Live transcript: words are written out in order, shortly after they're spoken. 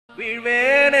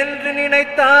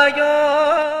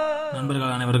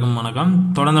நண்பர்கள் அனைவருக்கும் வணக்கம்.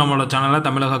 தொடர்ந்து நம்மளோட சேனலில்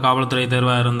தமிழக காவல்துறை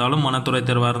தேர்வாக இருந்தாலும் மனத்துறை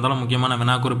தேர்வாக இருந்தாலும் முக்கியமான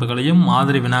வினா குறிப்புகளையும்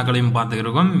மாதிரி வினாக்களையும்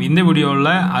பார்த்துக்கிறோம். இந்த வீடியோவில்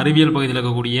அறிவியல் பகுதியில்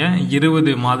இருக்கக்கூடிய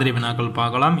 20 மாதிரி வினாக்கள்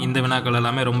பார்க்கலாம். இந்த வினாக்கள்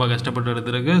எல்லாமே ரொம்ப கஷ்டப்பட்டு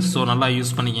எடுத்துருக்கு. ஸோ நல்லா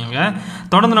யூஸ் பண்ணிக்கோங்க.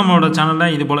 தொடர்ந்து நம்மளோட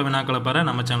சேனலில் இது போல வினாக்களை பெற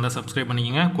நம்ம சேனலை சப்ஸ்கிரைப்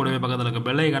பண்ணிக்கோங்க. கூடவே பக்கத்தில் இருக்க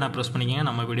பெல் ஐகானை ப்ரெஸ் பண்ணிக்கோங்க.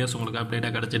 நம்ம வீடியோஸ் உங்களுக்கு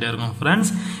அப்டேட்டாக கிடச்சிட்டே இருக்கும்.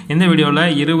 ஃப்ரெண்ட்ஸ், இந்த வீடியோவில்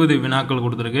 20 வினாக்கள்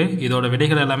கொடுத்துருக்கு. இதோட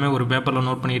விடைகள் எல்லாமே ஒரு பேப்பரில்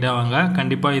நோட் பண்ணிக்கிட்டே வாங்க.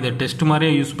 கண்டிப்பாக இதை டெஸ்ட்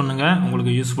மாதிரியே யூஸ் பண்ணுங்கள்.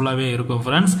 உங்களுக்கு யூஸ்ஃபுல்லாகவே இருக்கும்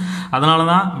ஃப்ரெண்ட்ஸ். அதனால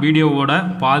தான் வீடியோவோட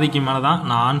பாதிக்கு மேலே தான்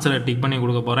நான் ஆன்சரை டிக் பண்ணி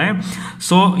கொடுக்க போகிறேன்.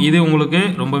 ஸோ இது உங்களுக்கு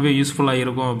ரொம்பவே யூஸ்ஃபுல்லாக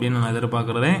இருக்கும் அப்படின்னு நான்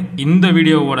எதிர்பார்க்குறேன். இந்த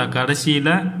வீடியோவோட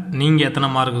கடைசியில் நீங்கள் எத்தனை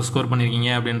மார்க் ஸ்கோர் பண்ணியிருக்கீங்க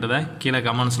அப்படின்றத கீழே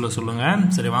கமெண்ட்ஸில் சொல்லுங்கள்.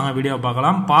 சரி, வாங்க வீடியோ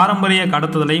பார்க்கலாம். பாரம்பரிய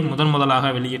கடத்துதலை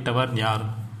முதலாக வெளியிட்டவர் யார்?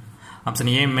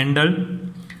 Option A mental,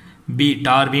 B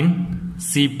Darwin,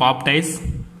 C பாப்டைஸ்,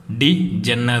 D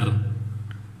Jenner.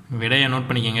 விடையை நோட்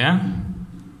பண்ணிக்கோங்க.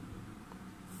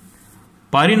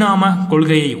 பரிணாம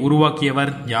கொள்கையை உருவாக்கியவர்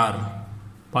யார்?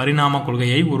 பரிணாம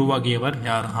கொள்கையை உருவாக்கியவர்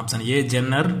யார்? Option A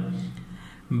Jenner,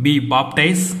 B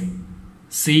பாப்டைஸ்,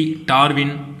 C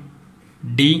Darwin,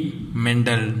 D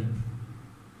mental.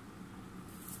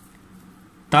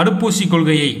 தடுப்பூசி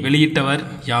கொள்கையை வெளியிட்டவர்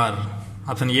யார்?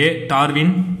 Option A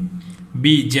Darwin,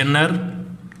 B Jenner,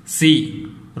 C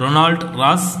Ronald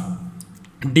Ross,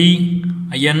 D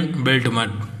ஐயன்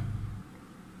பெல்ட்மட்.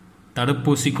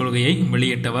 தடுப்பூசி கொள்கையை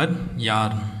வெளியிட்டவர்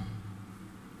யார்?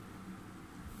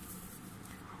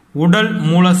 உடல்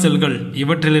மூல செல்கள்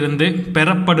இவற்றிலிருந்து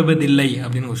பெறப்படுவதில்லை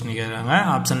அப்படின்னு கொஸ்டின் கேட்குறாங்க.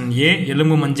 ஆப்ஷன் ஏ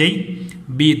எலும்பு மஞ்சை,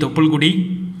 பி தொப்புள்குடி,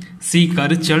 சி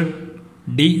கருச்சல்,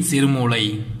 டி சிறுமூளை.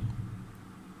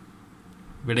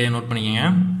 விடையை நோட் பண்ணிக்கங்க.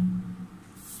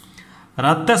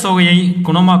 இரத்த சோகையை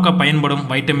குணமாக்க பயன்படும்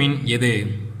வைட்டமின் எது?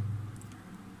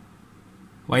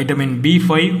 Vitamin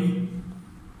B5,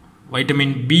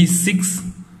 vitamin B6,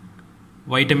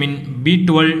 vitamin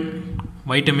B12,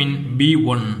 vitamin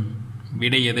B1.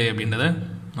 விடை எது அப்படின்றத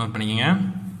நோட் பண்ணிக்கங்க.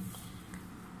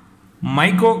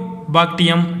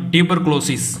 மைக்கோபாக்டியம்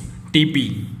டியூபர்குலோசிஸ் டிபி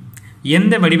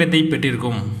எந்த வடிவத்தை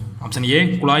பெற்றிருக்கும்? ஆப்ஷன் ஏ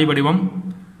குழாய் வடிவம்,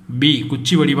 பி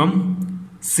குச்சி வடிவம்,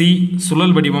 சி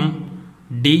சுழல் வடிவம்,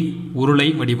 டி உருளை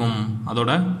வடிவம்.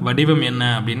 அதோட வடிவம் என்ன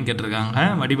அப்படின்னு கேட்டிருக்காங்க.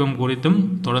 வடிவம் குறித்தும்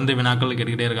தொடர்ந்து வினாக்கள்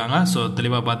கேட்டுக்கிட்டே இருக்காங்க. ஸோ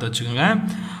தெளிவாக பார்த்து வச்சுக்கோங்க.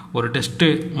 ஒரு டெஸ்ட்டு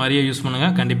மாதிரியே யூஸ்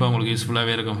பண்ணுங்கள். கண்டிப்பாக உங்களுக்கு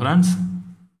யூஸ்ஃபுல்லாகவே இருக்கும் ஃப்ரெண்ட்ஸ்.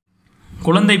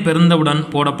 குழந்தை பிறந்தவுடன்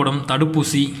போடப்படும்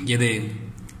தடுப்பூசி எது?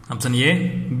 Option A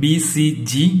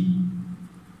BCG,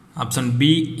 option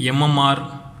B MMR,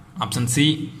 option C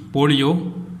polio,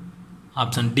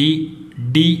 option D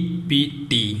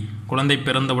DPT. குழந்தை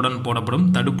பிறந்தவுடன் போடப்படும்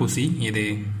தடுப்பூசி எது?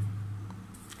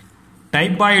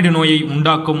 டைபாய்டு நோயை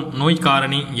உண்டாக்கும் நோய்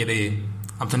காரணி எது?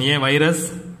 Option A virus,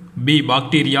 B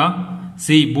bacteria,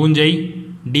 C பூஞ்சை,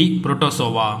 டி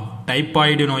புரோட்டோசோவா.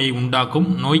 டைபாய்டு நோயை உண்டாக்கும்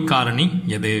நோய் காரணி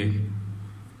எது?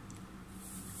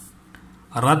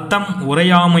 இரத்தம்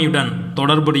உறையாமையுடன்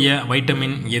தொடர்புடைய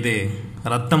வைட்டமின் எது?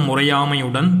 இரத்தம்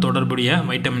உறையாமையுடன் தொடர்புடைய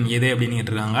வைட்டமின் எது அப்படின்னு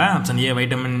கேட்டிருக்காங்க. Option A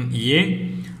vitamin A,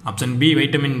 option B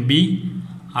vitamin B,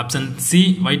 option C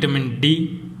vitamin D,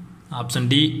 option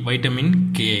D vitamin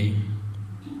K.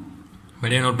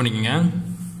 விடையை நோட் பண்ணிக்கோங்க.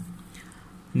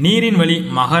 நீரின் வழி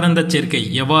மகரந்த சேர்க்கை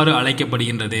எவ்வாறு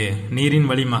அழைக்கப்படுகின்றது? நீரின்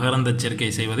வழி மகரந்த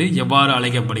சேர்க்கை செய்வது எவ்வாறு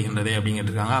அழைக்கப்படுகின்றது அப்படின்னு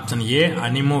இருக்காங்க. Option A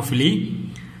அனிமோபிலி,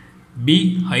 B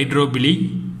ஹைட்ரோபிலி,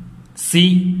 C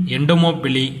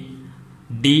எண்டோமோபிலி,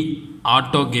 D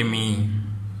ஆட்டோகெமி.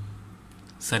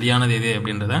 சரியானது எது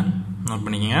அப்படின்றத நோட்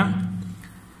பண்ணிக்கோங்க.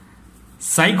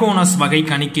 சைகோனஸ் வகை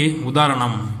கனிக்கு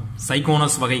உதாரணம்?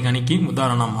 சைகோனஸ் வகை கனிக்கு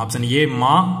உதாரணம்? ஆப்ஷன் ஏ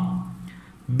மா,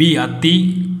 பி அத்தி,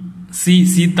 சி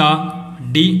சீதா,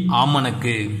 டி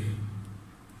ஆமணக்கு.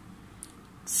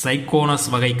 சைகோனஸ்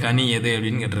வகை கனி எது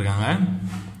அப்படின்னு கேட்டிருக்காங்க.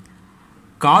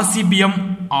 காசிபியம்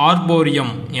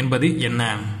ஆர்போரியம் என்பது என்ன?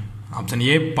 ஆப்ஷன்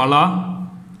ஏ பலா,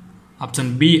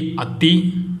 ஆப்ஷன் பி அத்தி,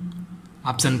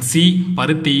 ஆப்ஷன் சி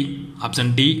பருத்தி,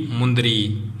 ஆப்ஷன் டி முந்திரி.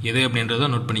 எது அப்படின்றத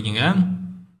நோட் பண்ணிக்கோங்க.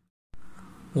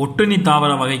 ஒட்டுண்ணி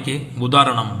தாவர வகைக்கு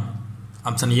உதாரணம்?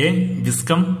 ஆப்ஷன் ஏ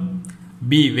விஸ்கம்,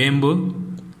 பி வேம்பு,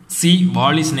 சி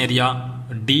வாலிஸ்னேரியா,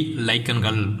 டி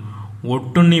லைக்கன்கள்.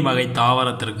 ஒட்டுண்ணி வகை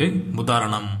தாவரத்திற்கு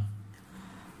உதாரணம்.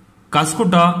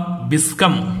 கஸ்குட்டா,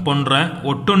 பிஸ்கம் போன்ற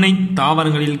ஒட்டுண்ணி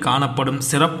தாவரங்களில் காணப்படும்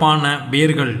சிறப்பான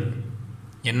வேர்கள்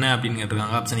என்ன அப்படின்னு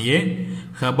கேட்டிருக்காங்க. Option A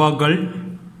ஹெபாகல்,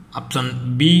 option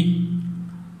B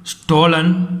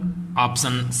stolon,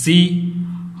 option C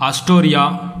ஆஸ்டோரியா,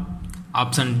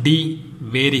 option D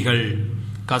வேரிகள்.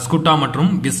 கஸ்குட்டா மற்றும்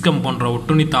விஸ்கம் போன்ற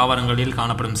ஒட்டுண்ணி தாவரங்களில்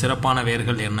காணப்படும் சிறப்பான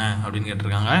வேர்கள் என்ன அப்படின்னு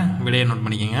கேட்டிருக்காங்க. விடையை நோட்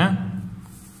பண்ணிக்கோங்க.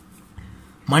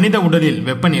 மனித உடலில்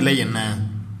வெப்பநிலை என்ன?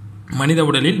 மனித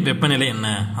உடலில் வெப்பநிலை என்ன?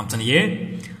 Option A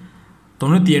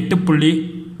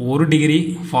 98.1 degree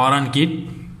Fahrenheit.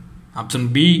 Option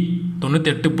B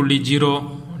 98.0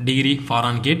 degree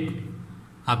Fahrenheit.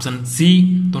 Option C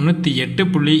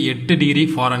 98.8 degree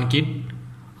Fahrenheit.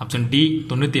 Option D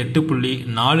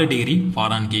 98.4 degree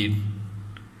Fahrenheit.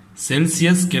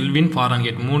 Celsius, kelvin,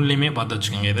 Fahrenheit மூணுலையுமே பார்த்து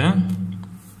வச்சுக்கோங்க. இது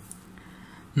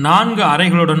 4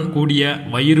 அறைகளுடன் கூடிய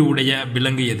வயிறு உடைய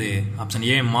விலங்கு எது? ஆப்ஷன்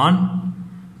ஏ மான்,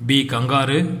 B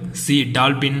kangaroo, C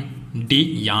dolphin, D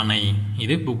யானை.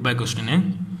 இது புக் பேக் கொஸ்டின்.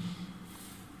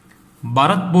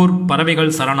 பரத்பூர்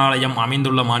பறவைகள் சரணாலயம்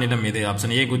அமைந்துள்ள மாநிலம் எது?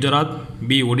 Option A Gujarat,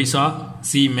 B Odisha,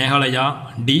 C Meghalaya,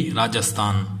 D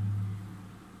Rajasthan.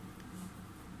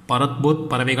 Bharatpur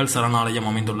பறவைகள் சரணாலயம்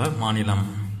அமைந்துள்ள மாநிலம்.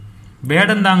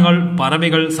 வேடந்தாங்கல்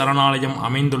பறவைகள் சரணாலயம்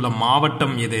அமைந்துள்ள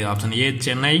மாவட்டம் எது? Option A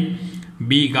Chennai,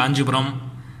 B Kanchipuram,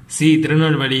 C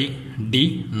Tirunelveli, D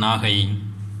Nagai.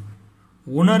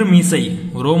 உணர் மீசை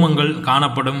உரோமங்கள்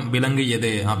காணப்படும் விலங்கு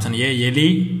எது? ஆப்ஷன் ஏ எலி,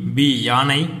 பி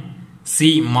யானை, சி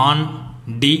மான்,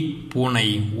 டி பூனை.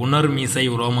 உணர் மீசை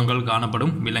உரோமங்கள்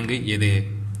காணப்படும் விலங்கு எது?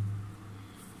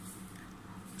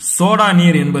 சோடா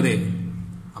நீர் என்பது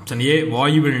option A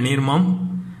வாயுவில் நீர்மம்,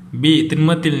 B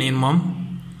திண்மத்தில் நீர்மம்,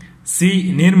 C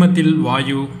நீர்மத்தில்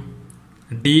Vayu,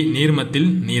 D நீர்மத்தில்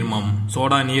நீர்மம்.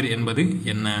 Soda நீர் என்பது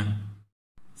என்ன?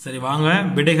 சரி, வாங்க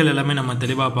விடைகள் எல்லாமே நம்ம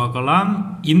தெளிவாக பார்க்கலாம்.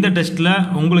 இந்த டெஸ்ட்டில்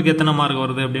உங்களுக்கு எத்தனை மார்க்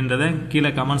வருது அப்படின்றத கீழே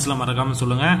கமெண்ட்ஸில் மறக்காமல்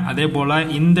சொல்லுங்கள். அதே போல்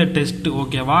இந்த டெஸ்ட்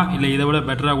ஓகேவா, இல்லை இதை விட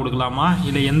பெட்டராக கொடுக்கலாமா,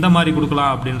 இல்லை எந்த மாதிரி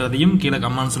கொடுக்கலாம் அப்படின்றதையும் கீழே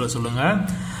கமெண்ட்ஸில் சொல்லுங்கள்.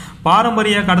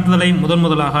 பாரம்பரிய கடத்துதலை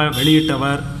முதலாக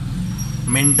வெளியிட்டவர்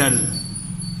மெண்டல்.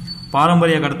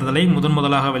 பாரம்பரிய கடத்துதலை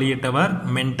முதலாக வெளியிட்டவர்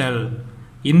மெண்டல்.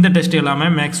 இந்த டெஸ்ட் எல்லாமே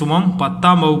மேக்ஸிமம்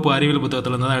 10ஆம் வகுப்பு அறிவியல்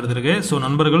புத்தகத்திலிருந்து தான் எடுத்திருக்கு. ஸோ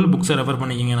நண்பர்கள் புக்ஸை ரெஃபர்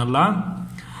பண்ணிக்கிங்க நல்லா.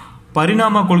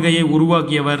 பரிணாம கொள்கையை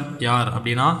உருவாக்கியவர் யார்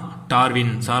அப்படின்னா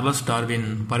டார்வின், சார்லஸ் டார்வின்.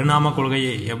 பரிணாம கொள்கை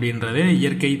அப்படின்றது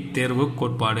இயற்கை தேர்வு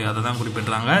கோட்பாடு, அதை தான்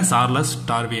குறிப்பிடுறாங்க, சார்லஸ்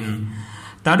டார்வின்.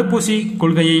 தடுப்பூசி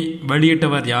கொள்கையை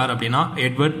வெளியிட்டவர் யார் அப்படின்னா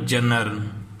எட்வர்ட் ஜென்னர்.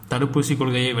 தடுப்பூசி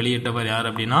கொள்கையை வெளியிட்டவர் யார்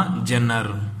அப்படின்னா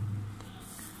ஜென்னர்.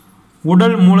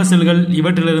 உடல் மூல செல்கள்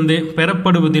இவற்றிலிருந்து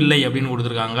பெறப்படுவதில்லை அப்படின்னு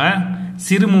கொடுத்துருக்காங்க.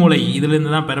 சிறுமூளை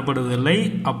இதிலிருந்து தான் பெறப்படுவதில்லை.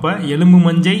 அப்ப எலும்பு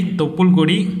மஞ்சை, தொப்புள்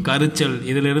கொடி, கருச்சல்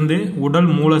இதிலிருந்து உடல்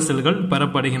மூல செல்கள்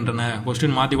பெறப்படுகின்றன.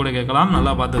 கொஸ்டின் மாத்தி கூட கேட்கலாம்,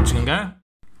 நல்லா பார்த்து வச்சுக்கோங்க.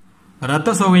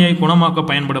 இரத்த சோகையை குணமாக்க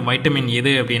பயன்படும் வைட்டமின்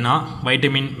எது அப்படின்னா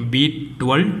வைட்டமின்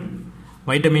B12.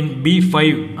 வைட்டமின்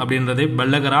B5 அப்படின்றது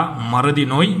பெல்லகரா மறதி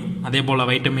நோய். அதே போல்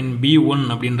வைட்டமின் B1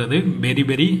 அப்படின்றது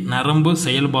பெரி நரம்பு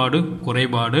செயல்பாடு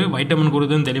குறைபாடு. வைட்டமின்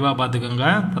குறித்தும் தெளிவாக பார்த்துக்கோங்க,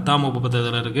 10ஆம் வகுப்பு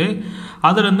புத்தகத்தில் இருக்குது.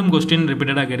 அதுலேருந்தும் கொஸ்டின்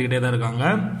ரிப்பீட்டடாக கேட்டுக்கிட்டே தான் இருக்காங்க.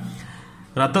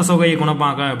 இரத்த சோகையை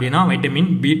குணமாக்க அப்படின்னா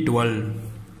vitamin B12.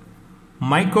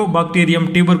 Mycobacterium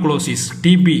tuberculosis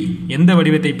DP எந்த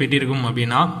வடிவத்தை பெற்றிருக்கும்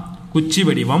அப்படின்னா குச்சி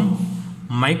வடிவம்.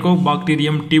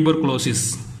 மைக்கோபாக்டீரியம் டியூபர்குலோசிஸ்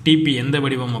டிபி எந்த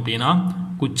வடிவம் அப்படின்னா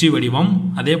குச்சி வடிவம்.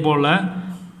 அதே போல்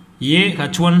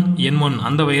AH1N1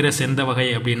 அந்த வைரஸ் எந்த வகை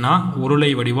அப்படின்னா உருளை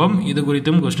வடிவம். இது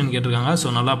குறித்தும் கொஸ்டின் கேட்டிருக்காங்க, ஸோ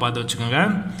நல்லா பார்த்து வச்சுக்கோங்க.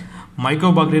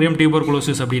 மைக்கோபாக்டீரியம்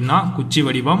டியூபர்குலோசிஸ் அப்படின்னா குச்சி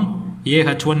வடிவம்,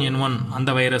 AH1N1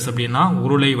 அந்த வைரஸ் அப்படின்னா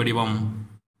உருளை வடிவம்.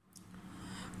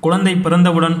 குழந்தை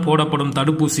பிறந்தவுடன் போடப்படும்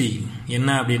தடுப்பூசி என்ன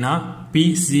அப்படின்னா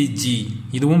PCG.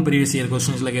 இதுவும் ப்ரீவியஸ் இயர்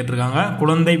கொஸ்டின்ஸில் கேட்டிருக்காங்க.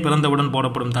 குழந்தை பிறந்தவுடன்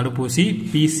போடப்படும் தடுப்பூசி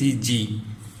PCG.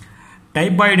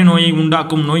 டைபாய்டு நோயை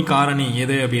உண்டாக்கும் நோய் காரணி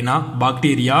எது அப்படின்னா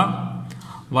பாக்டீரியா.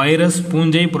 வைரஸ்,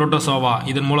 பூஞ்சை, புரோட்டோசோவா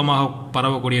இதன் மூலமாக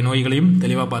பரவக்கூடிய நோய்களையும்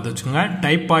தெளிவாக பார்த்து வச்சுக்கோங்க.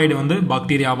 டைபாய்டு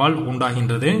பாக்டீரியாவால்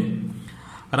உண்டாகின்றது.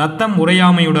 ரத்தம்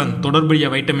உறையாமையுடன் தொடர்புடைய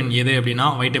வைட்டமின் எது அப்படின்னா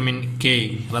வைட்டமின் K.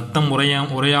 ரத்தம்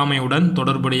உறையாமையுடன்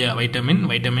தொடர்புடைய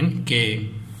வைட்டமின் K.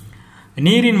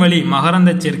 நீரின் வழி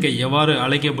மகரந்த சேர்க்கை எவ்வாறு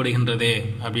அழைக்கப்படுகின்றது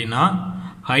அப்படின்னா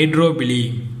ஹைட்ரோபிலி.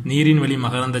 நீரின் வழி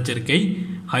மகரந்த சேர்க்கை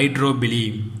ஹைட்ரோபிலி.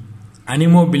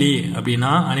 அனிமோபிலி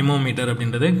அப்படின்னா அனிமோமீட்டர்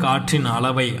அப்படின்றது காற்றின்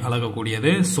அளவை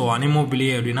அளக்கக்கூடியது. ஸோ அனிமோபிலி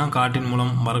அப்படின்னா காற்றின்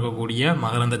மூலம் பறக்கக்கூடிய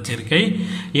மகரந்த சேர்க்கை.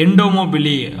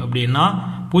 எண்டோமோபிலி அப்படின்னா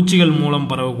பூச்சிகள் மூலம்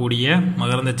பரவக்கூடிய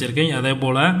மகரந்த சேர்க்கை. அதே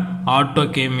போல்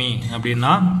ஆட்டோகேமி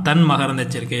அப்படின்னா தன் மகரந்த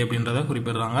சேர்க்கை அப்படின்றத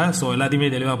குறிப்பிடுறாங்க. ஸோ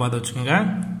எல்லாத்தையுமே தெளிவாக பார்த்து வச்சுக்கோங்க.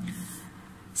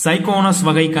 சைக்கோனஸ்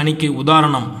வகை கனிக்கு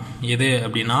உதாரணம் எது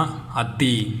அப்படின்னா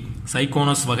அத்தி.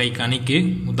 சைக்கோனஸ் வகை கனிக்கு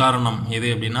உதாரணம் எது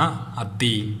அப்படின்னா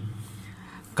அத்தி.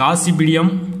 காசிபியம்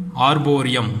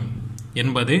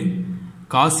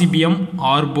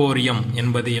ஆர்போரியம்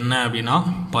என்பது என்ன அப்படின்னா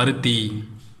பருத்தி.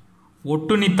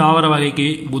 ஒட்டுண்ணி தாவர வகைக்கு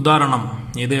உதாரணம்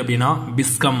எது அப்படின்னா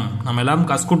பிஸ்கம். நம்ம எல்லாம்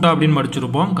கஸ்குட்டா அப்படின்னு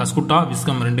படிச்சிருப்போம். கஸ்குட்டா,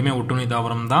 பிஸ்கம் ரெண்டுமே ஒட்டுண்ணி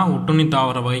தாவரம் தான். ஒட்டுண்ணி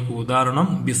தாவர வகைக்கு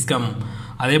உதாரணம் பிஸ்கம்.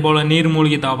 அதே போல்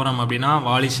நீர்மூழ்கி தாவரம் அப்படின்னா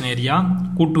வாலிஸ்னேரியா.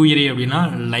 கூட்டுயிரி அப்படின்னா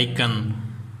லைக்கன்.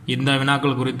 இந்த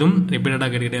வினாக்கள் குறித்தும் ரிப்பீட்டடாக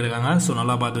கேட்டுக்கிட்டே இருக்காங்க, ஸோ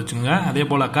நல்லா பார்த்து வச்சுங்க. அதே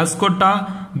போல் கஸ்கொட்டா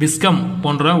விஸ்கம்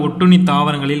போன்ற ஒட்டுண்ணி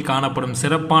தாவரங்களில் காணப்படும்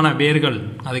சிறப்பான வேர்கள்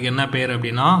அதுக்கு என்ன பேர்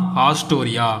அப்படின்னா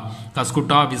ஆஸ்டோரியா.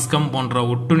 கஸ்குட்டா, விஸ்கம் போன்ற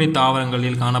ஒட்டுண்ணி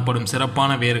தாவரங்களில் காணப்படும்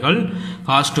சிறப்பான வேர்கள்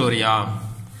ஆஸ்டோரியா.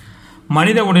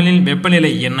 மனித உடலில்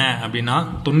வெப்பநிலை என்ன அப்படின்னா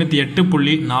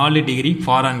 98.4 டிகிரி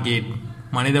ஃபாரன்ஹீட்.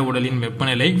 மனித உடலின்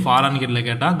வெப்பநிலை ஃபாரன்ஹீட்டில்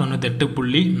கேட்டால்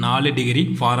 98.4 டிகிரி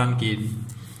ஃபாரன்ஹீட்.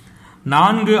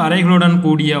 4 அறைகளுடன்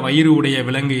கூடிய வயிறு உடைய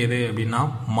விலங்கு எது அப்படின்னா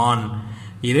மான்.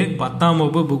 இது 10ஆம்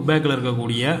வகுப்பு புக் பேக்கில்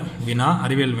இருக்கக்கூடிய வினா,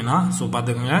 அறிவியல் வினா. ஸோ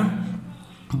பார்த்துக்கோங்க.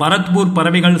 பரத்பூர்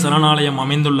பறவைகள் சரணாலயம்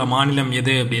அமைந்துள்ள மாநிலம்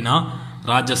எது அப்படின்னா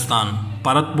ராஜஸ்தான்.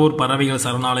 பரத்பூர் பறவைகள்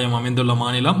சரணாலயம் அமைந்துள்ள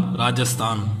மாநிலம்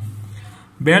ராஜஸ்தான்.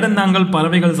 வேடந்தாங்கல்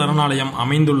பறவைகள் சரணாலயம்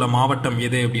அமைந்துள்ள மாவட்டம்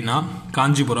எது அப்படின்னா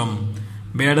காஞ்சிபுரம்.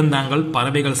 வேடந்தாங்கல்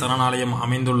பறவைகள் சரணாலயம்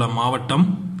அமைந்துள்ள மாவட்டம்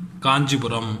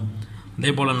காஞ்சிபுரம்.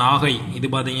 அதே போல் நாகை, இது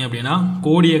பார்த்தீங்க அப்படின்னா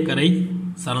கோடியக்கரை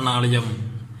சரணாலயம்.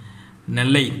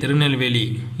 நெல்லை, திருநெல்வேலி,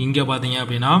 இங்கே பார்த்தீங்க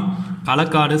அப்படின்னா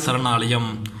களக்காடு சரணாலயம்.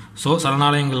 ஸோ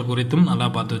சரணாலயங்கள் குறித்தும் நல்லா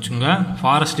பார்த்து வச்சுங்க.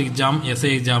 ஃபாரஸ்ட் எக்ஸாம்,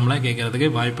 எஸ்ஐ எக்ஸாமில் கேட்கறதுக்கு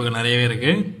வாய்ப்புகள் நிறையவே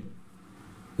இருக்குது.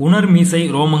 உணர் மீசை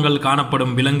ரோமங்கள்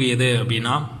காணப்படும் விலங்கு எது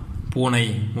அப்படின்னா பூனை.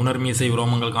 உணர் மீசை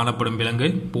ரோமங்கள் காணப்படும் விலங்கு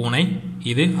பூனை.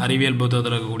 இது அறிவியல்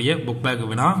புத்தகத்தில் இருக்கக்கூடிய புக் பேக்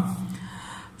வினா.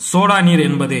 சோடா நீர்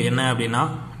என்பது என்ன அப்படின்னா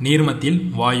நீர்மத்தில்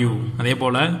வாயு. அதே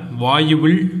போல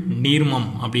வாயுவில் நீர்மம்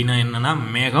அப்படின்னா என்னன்னா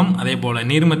மேகம். அதே போல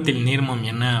நீர்மத்தில் நீர்மம்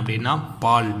என்ன அப்படின்னா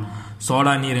பால்.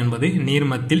 சோடா நீர் என்பது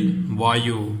நீர்மத்தில்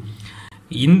வாயு.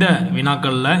 இந்த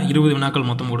வினாக்களில் 20 வினாக்கள்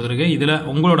மொத்தம் கொடுத்துருக்கு. இதில்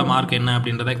உங்களோட மார்க் என்ன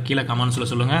அப்படின்றத கீழே கமெண்ட்ஸில்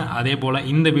சொல்லுங்கள். அதே போல்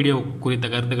இந்த வீடியோ குறித்த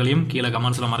கருத்துக்களையும் கீழே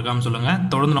கமெண்ட்ஸில் மறக்காமல் சொல்லுங்கள்.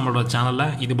 தொடர்ந்து நம்மளோட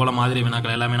சேனலில் இது போல் மாதிரி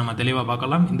வினாக்கள் எல்லாமே நம்ம தெளிவாக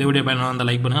பார்க்கலாம். இந்த வீடியோ பயனுள்ள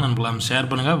லைக் பண்ணுங்கள், நண்பர்களாம் ஷேர்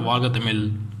பண்ணுங்கள். வாழ்க தமிழ்.